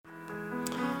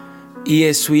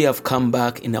Yes, we have come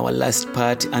back in our last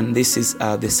part, and this is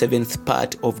the seventh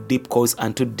part of Deep Calls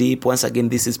Unto Deep. Once again,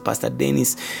 this is Pastor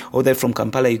Dennis, all the way from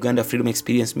Kampala, Uganda, Freedom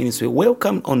Experience Ministry.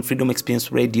 Welcome on Freedom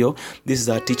Experience Radio. This is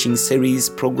our teaching series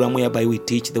program whereby we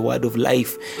teach the word of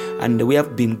life, and we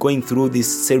have been going through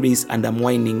this series, and I'm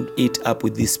winding it up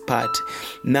with this part.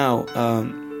 Now,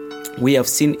 we have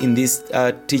seen in this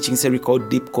teaching series called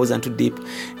Deep Calls Unto Deep,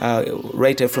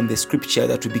 right from the scripture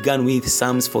that we began with,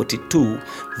 Psalms 42,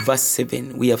 verse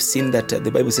 7. We have seen that the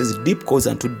Bible says deep calls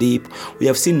unto deep. We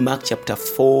have seen Mark chapter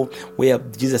 4, where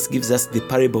Jesus gives us the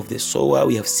parable of the sower.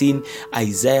 We have seen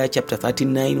Isaiah chapter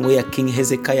 39, where King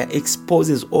Hezekiah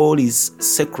exposes all his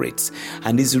secrets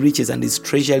and his riches and his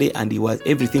treasury, and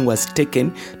everything was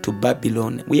taken to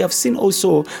Babylon. We have seen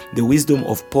also the wisdom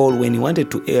of Paul when he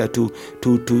wanted to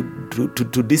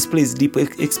display his deep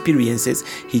experiences.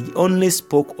 He only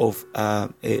spoke of a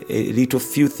little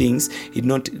few things. He did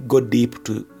not go deep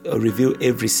to reveal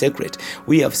every secret.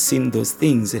 We have seen those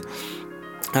things.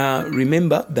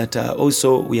 Remember that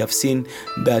also we have seen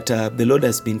that the Lord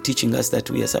has been teaching us that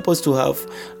we are supposed to have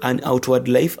an outward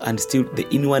life and still the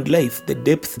inward life, the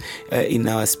depth in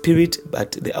our spirit,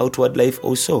 but the outward life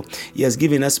also. He has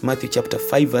given us Matthew chapter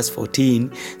 5 verse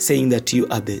 14, saying that you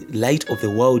are the light of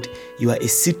the world. You are a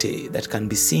city that can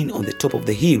be seen on the top of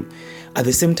the hill. At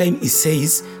the same time, he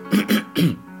says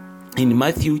in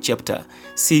Matthew chapter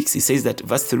 6, he says that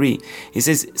verse 3, he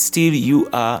says, still you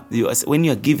are when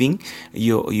you are giving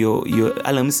your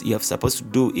alms, you are supposed to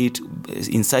do it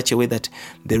in such a way that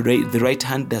the right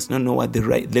hand does not know what the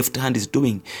left hand is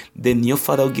doing. Then your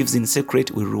Father who gives in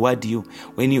secret will reward you.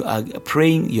 When you are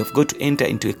praying, you have got to enter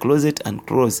into a closet and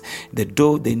close the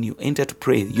door, then you enter to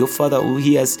pray. Your Father who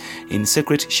hears in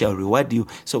secret shall reward you.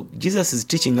 So Jesus is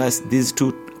teaching us these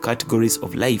two categories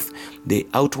of life, the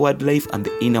outward life and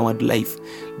the inward life.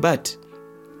 But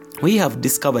we have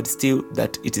discovered still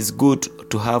that it is good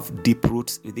to have deep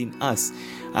roots within us,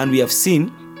 and we have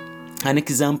seen an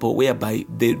example whereby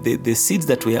the seeds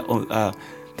that were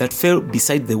that fell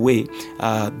beside the way,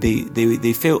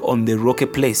 they fell on the rocky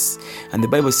place, and the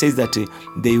Bible says that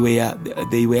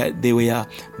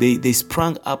they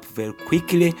sprang up very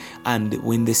quickly, and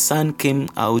when the sun came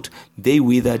out, they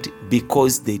withered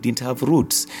because they didn't have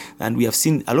roots. And we have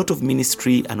seen a lot of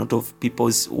ministry, a lot of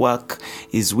people's work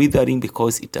is withering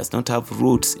because it does not have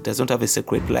roots. It does not have a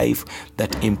sacred life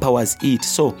that empowers it.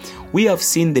 So we have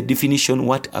seen the definition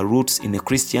what are roots in a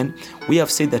Christian. We have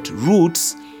said that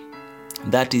roots,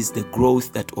 that is the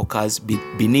growth that occurs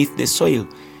beneath the soil,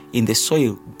 in the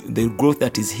soil, the growth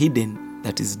that is hidden,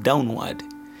 that is downward.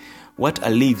 What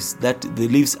are leaves? That the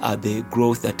leaves are the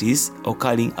growth that is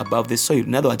occurring above the soil.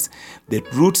 In other words, the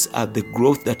roots are the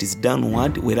growth that is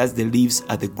downward, whereas the leaves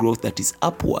are the growth that is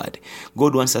upward.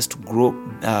 God wants us to grow,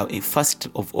 first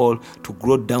of all, to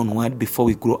grow downward before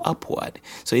we grow upward.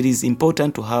 So it is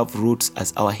important to have roots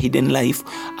as our hidden life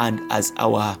and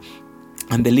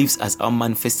the leaves as our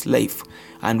manifest life.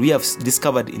 And we have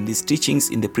discovered in these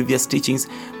teachings, in the previous teachings,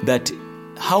 that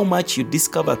how much you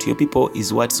discover to your people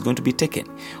is what's going to be taken.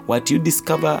 What you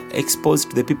discover exposed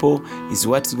to the people is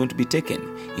what's going to be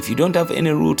taken. If you don't have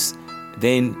any roots,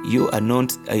 then you are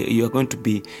going to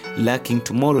be lacking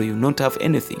tomorrow. You will not have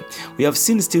anything. We have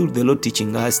seen still the Lord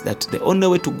teaching us that the only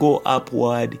way to go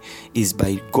upward is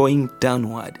by going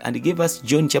downward. And He gave us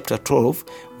John chapter 12,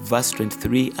 verse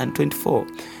 23 and 24.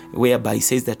 Whereby he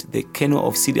says that the kernel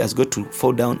of seed has got to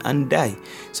fall down and die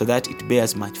so that it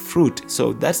bears much fruit.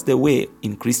 So that's the way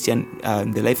in Christian,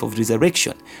 the life of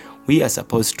resurrection. We are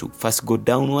supposed to first go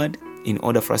downward in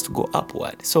order for us to go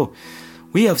upward. So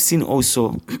we have seen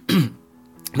also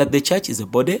that the church is the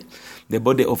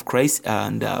body of Christ,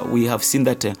 and we have seen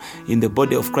that in the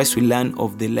body of Christ we learn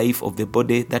of the life of the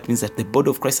body. That means that the body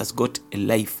of Christ has got a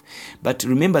life. But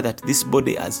remember that this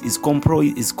body is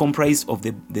comprised of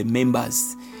the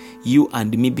members. You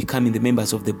and me becoming the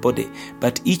members of the body,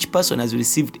 but each person has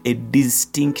received a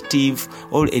distinctive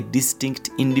or a distinct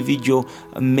individual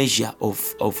measure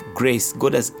of grace.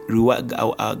 God has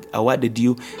awarded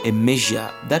you a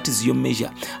measure. That is your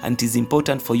measure, and it is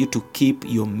important for you to keep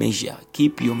your measure.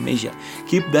 Keep your measure.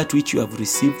 Keep that which you have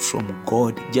received from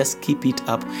God. Just keep it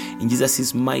up in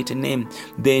Jesus' mighty name.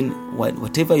 Then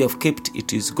whatever you have kept,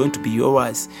 it is going to be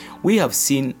yours. We have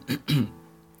seen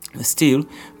still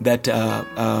that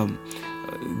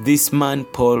this man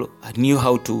Paul knew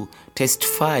how to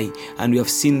testify, and we have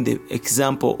seen the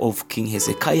example of King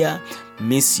Hezekiah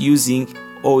misusing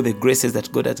all the graces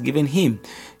that God has given him.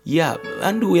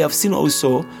 And we have seen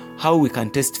also how we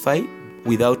can testify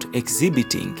without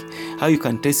exhibiting, how you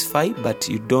can testify but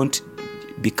you don't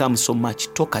become so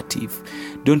much talkative.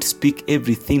 Don't speak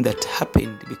everything that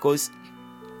happened, because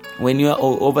When you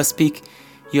overspeak,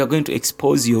 you are going to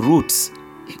expose your roots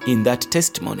in that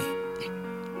testimony.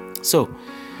 So,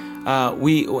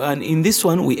 and in this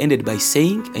one, we ended by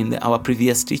saying, in our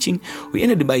previous teaching, we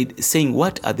ended by saying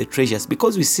what are the treasures,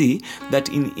 because we see that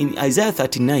in Isaiah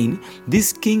 39,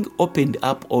 this king opened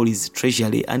up all his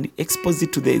treasury and exposed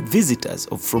it to the visitors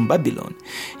from Babylon.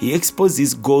 He exposed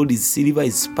his gold, his silver,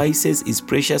 his spices, his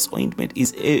precious ointment,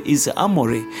 his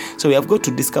armory. So we have got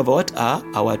to discover what are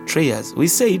our treasures. We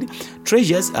said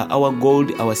treasures are our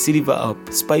gold, our silver, our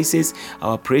spices,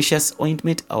 our precious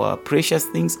ointment, our precious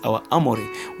things, our armory.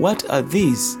 What are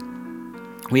these?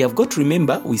 We have got to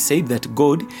remember, we said that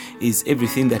gold is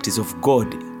everything that is of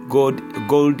God. Gold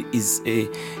is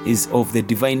of the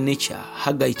divine nature.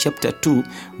 Haggai chapter 2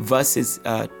 verses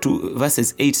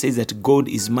 8 says that gold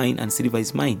is mine and silver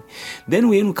is mine. Then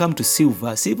when we come to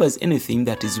silver is anything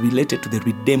that is related to the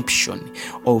redemption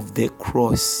of the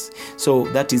cross. So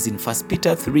that is in 1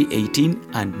 Peter 3:18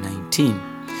 and 19.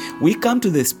 We come to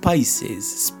the spices.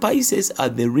 Spices are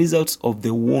the results of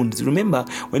the wounds. Remember,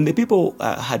 when the people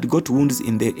had got wounds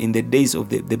in the days of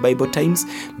the Bible times,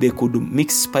 they could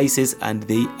mix spices and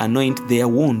they anoint their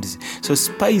wounds. So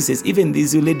spices, even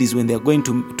these ladies, when they are going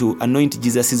to anoint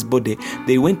Jesus' body,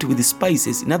 they went with the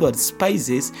spices. In other words,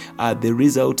 spices are the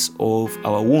results of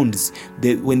our wounds.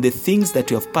 When the things that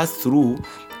you have passed through,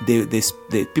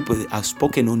 the people have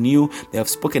spoken on you, they have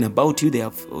spoken about you,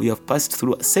 you have passed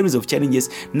through a series of challenges.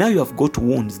 Now you have got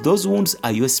wounds. Those wounds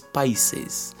are your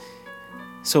spices.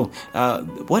 So,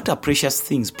 what are precious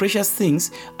things? Precious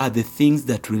things are the things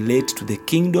that relate to the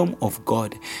kingdom of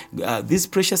God. These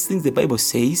precious things, the Bible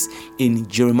says in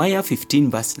Jeremiah 15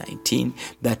 verse 19,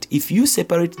 that if you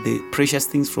separate the precious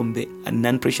things from the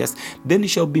non-precious, then it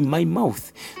shall be my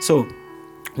mouth. So,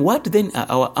 what then are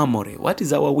our armory? What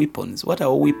is our weapons? What are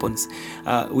our weapons?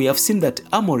 We have seen that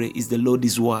armory is the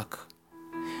Lord's work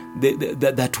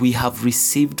that we have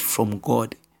received from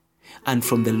God and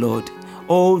from the Lord.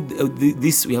 All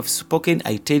this we have spoken,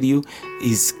 I tell you,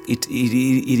 it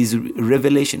is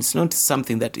revelation. It's not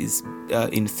something that is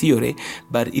in theory,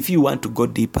 but if you want to go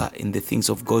deeper in the things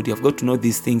of God, you have got to know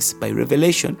these things by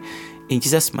revelation in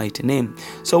Jesus' mighty name.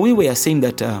 So we were saying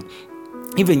that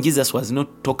even Jesus was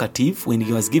not talkative when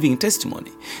he was giving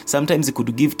testimony. Sometimes he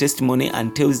could give testimony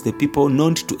and tells the people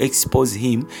not to expose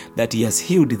him, that he has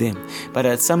healed them.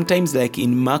 But sometimes, like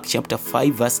in Mark chapter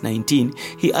 5 verse 19,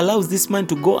 he allows this man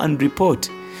to go and report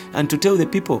and to tell the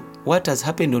people what has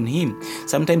happened on him.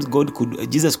 Sometimes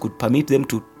Jesus could permit them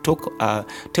to talk,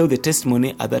 tell the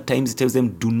testimony. Other times he tells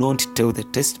them, do not tell the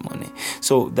testimony.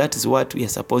 So that is what we are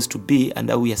supposed to be, and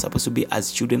how we are supposed to be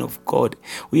as children of God.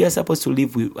 We are supposed to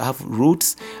live, we have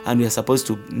roots, and we are supposed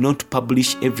to not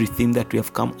publish everything that we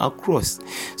have come across.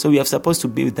 So we are supposed to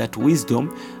be with that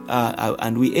wisdom,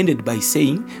 and we ended by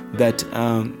saying that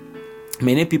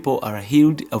many people are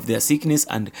healed of their sickness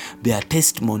and their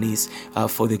testimonies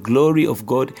for the glory of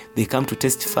God. They come to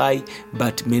testify,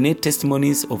 but many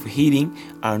testimonies of healing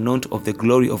are not of the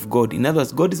glory of God. In other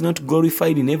words, God is not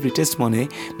glorified in every testimony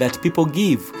that people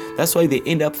give. That's why they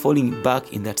end up falling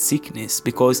back in that sickness,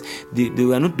 because they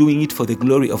were not doing it for the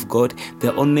glory of God. They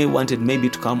only wanted maybe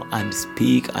to come and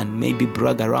speak and maybe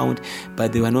brag around,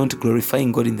 but they were not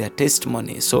glorifying God in their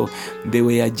testimony. So they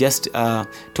were just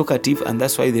talkative, and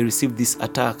that's why they received this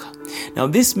attack. Now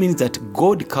this means that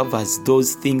God covers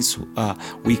those things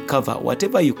we cover.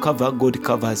 Whatever you cover, God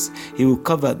covers. He will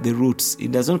cover the roots. He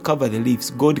doesn't cover the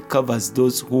leaves. God covers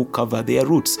those who cover their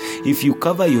roots. If you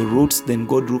cover your roots, then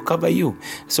God will cover you.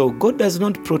 So God does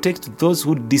not protect those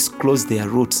who disclose their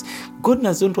roots. God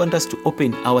does not want us to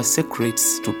open our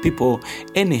secrets to people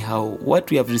anyhow, what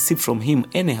we have received from Him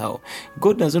anyhow.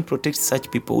 God doesn't protect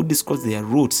such people who disclose their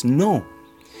roots. No.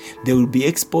 They will be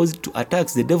exposed to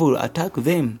attacks. The devil will attack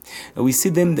them. We see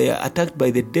them, they are attacked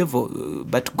by the devil.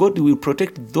 But God will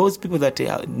protect those people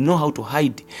that know how to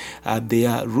hide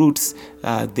their roots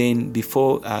then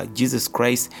before Jesus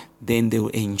Christ. Then they will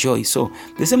enjoy. So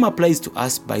the same applies to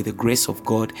us by the grace of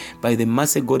God, by the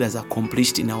mercy God has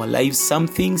accomplished in our lives. Some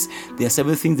things, there are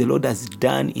several things the Lord has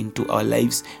done into our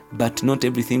lives, but not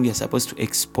everything we are supposed to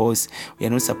expose. We are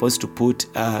not supposed to put,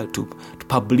 to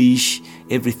publish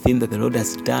everything that the Lord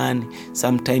has done.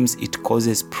 Sometimes it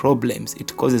causes problems.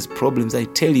 It causes problems, I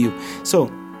tell you.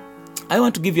 So I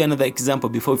want to give you another example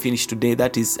before we finish today.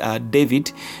 That is David,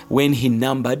 when he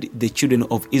numbered the children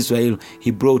of Israel,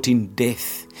 he brought in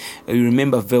death. You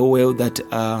remember very well that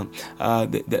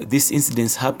this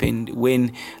incident happened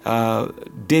when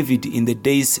David, in the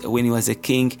days when he was a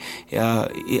king,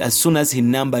 as soon as he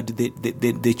numbered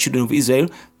the children of Israel,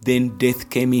 then death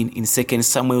came in 2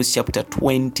 Samuel chapter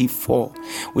 24.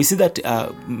 We see that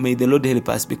may the Lord help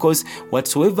us, because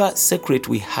whatsoever secret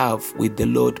we have with the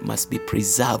Lord must be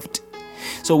preserved.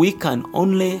 So we can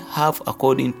only have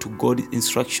according to God's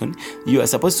instruction. You are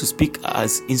supposed to speak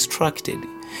as instructed.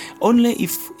 Only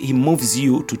if he moves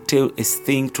you to tell a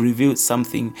thing, to reveal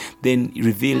something, then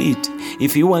reveal it.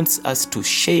 If he wants us to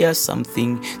share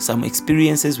something, some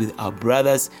experiences with our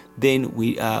brothers, then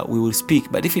we will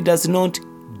speak. But if he does not,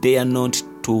 dare not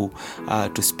to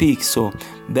speak. So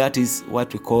that is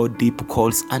what we call deep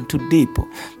calls unto deep.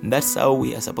 That's how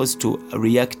we are supposed to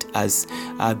react as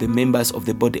the members of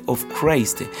the body of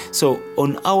Christ. So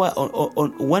on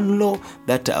one law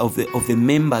that of the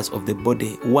members of the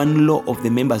body, one law of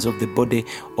the members of the body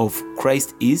of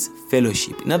Christ is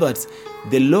fellowship. In other words,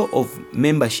 the law of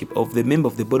membership of the member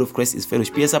of the body of Christ is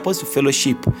fellowship. We are supposed to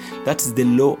fellowship. That is the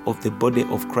law of the body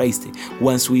of Christ.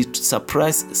 Once we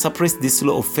suppress this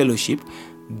law of fellowship,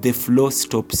 the flow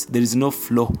stops. There is no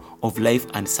flow of life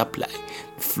and supply.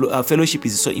 Fellowship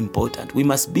is so important. We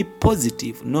must be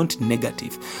positive, not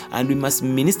negative, and we must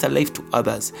minister life to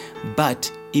others.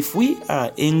 But if we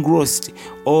are engrossed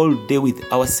all day with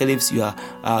ourselves, you are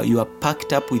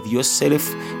packed up with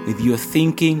yourself, with your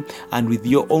thinking, and with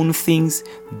your own things,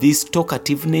 this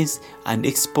talkativeness and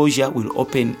exposure will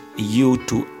open you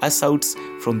to assaults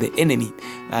from the enemy,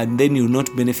 and then you will not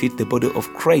benefit the body of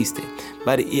Christ.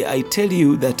 But I tell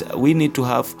you that we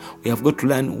have got to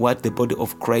learn what the body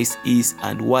of Christ is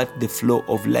and what the flow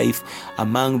of life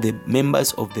among the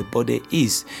members of the body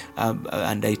is.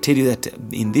 And I tell you that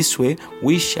in this way,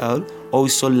 we shall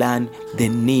also learn the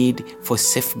need for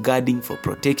safeguarding, for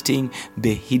protecting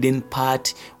the hidden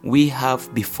part we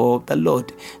have before the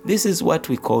Lord. This is what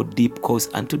we call deep calls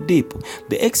unto deep.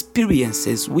 The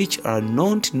experiences which are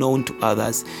not known to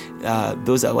others,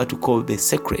 those are what we call the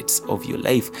secrets of your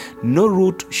life. No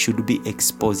root should be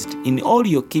exposed. In all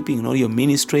your keeping, in all your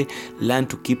ministry, learn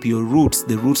to keep your roots,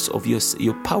 the roots of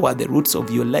your power, the roots of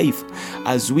your life.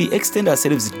 As we extend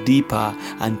ourselves deeper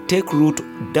and take root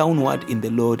downward in the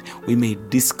Lord, we may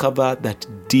discover that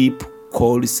deep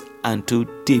calls unto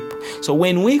deep. So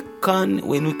when we can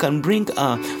bring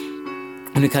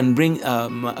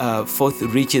forth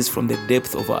riches from the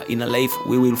depth of our inner life,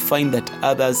 we will find that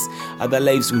other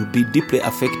lives will be deeply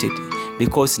affected,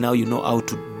 because now you know how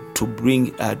to bring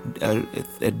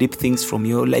deep things from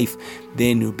your life.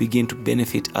 Then you begin to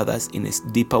benefit others in a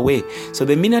deeper way. So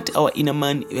the minute our inner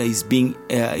man is being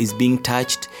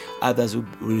touched, others will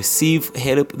receive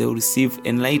help, they will receive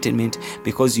enlightenment,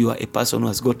 because you are a person who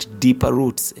has got deeper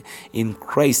roots in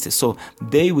Christ. So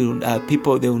they will know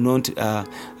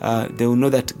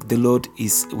that the Lord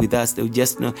is with us. They will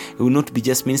just know. It will not be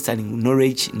just ministering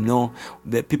knowledge. No,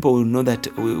 the people will know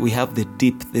that we have the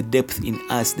depth in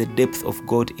us, the depth of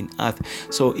God in us.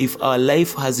 So if our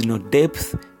life has no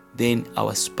depth, then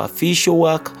our superficial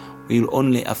work will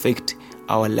only affect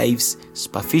our lives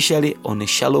superficially, on a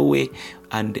shallow way.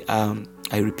 And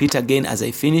I repeat again as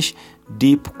I finish,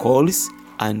 deep calls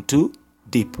unto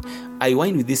deep. I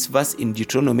wind with this verse in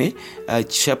Deuteronomy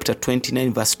chapter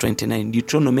 29 verse 29.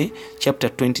 Deuteronomy chapter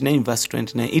 29 verse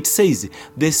 29. It says,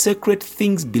 the sacred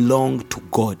things belong to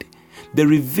God. The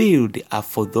revealed are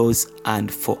for those and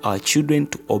for our children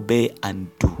to obey and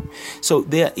do. So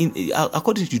they are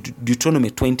according to Deuteronomy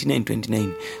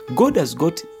 29:29, God has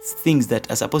got things that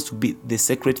are supposed to be the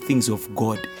sacred things of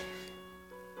God.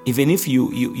 Even if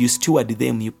you steward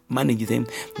them, you manage them,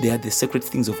 they are the sacred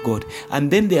things of God. And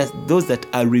then there are those that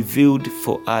are revealed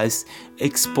for us,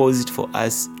 exposed for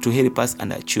us, to help us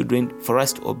and our children, for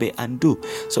us to obey and do.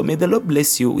 So may the Lord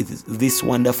bless you with this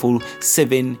wonderful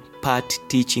 7-part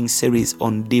teaching series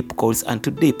on deep calls unto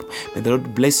deep. May the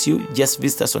Lord bless you. Just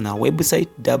visit us on our website,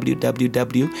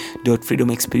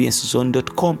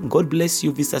 www.freedomexperiencezone.com. God bless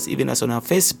you. Visit us even as on our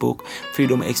Facebook,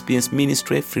 Freedom Experience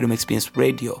Ministry, Freedom Experience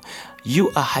Radio.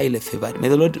 You are highly favored. May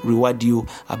the Lord reward you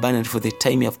abundantly for the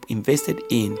time you have invested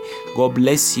in. God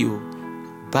bless you.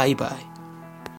 Bye-bye.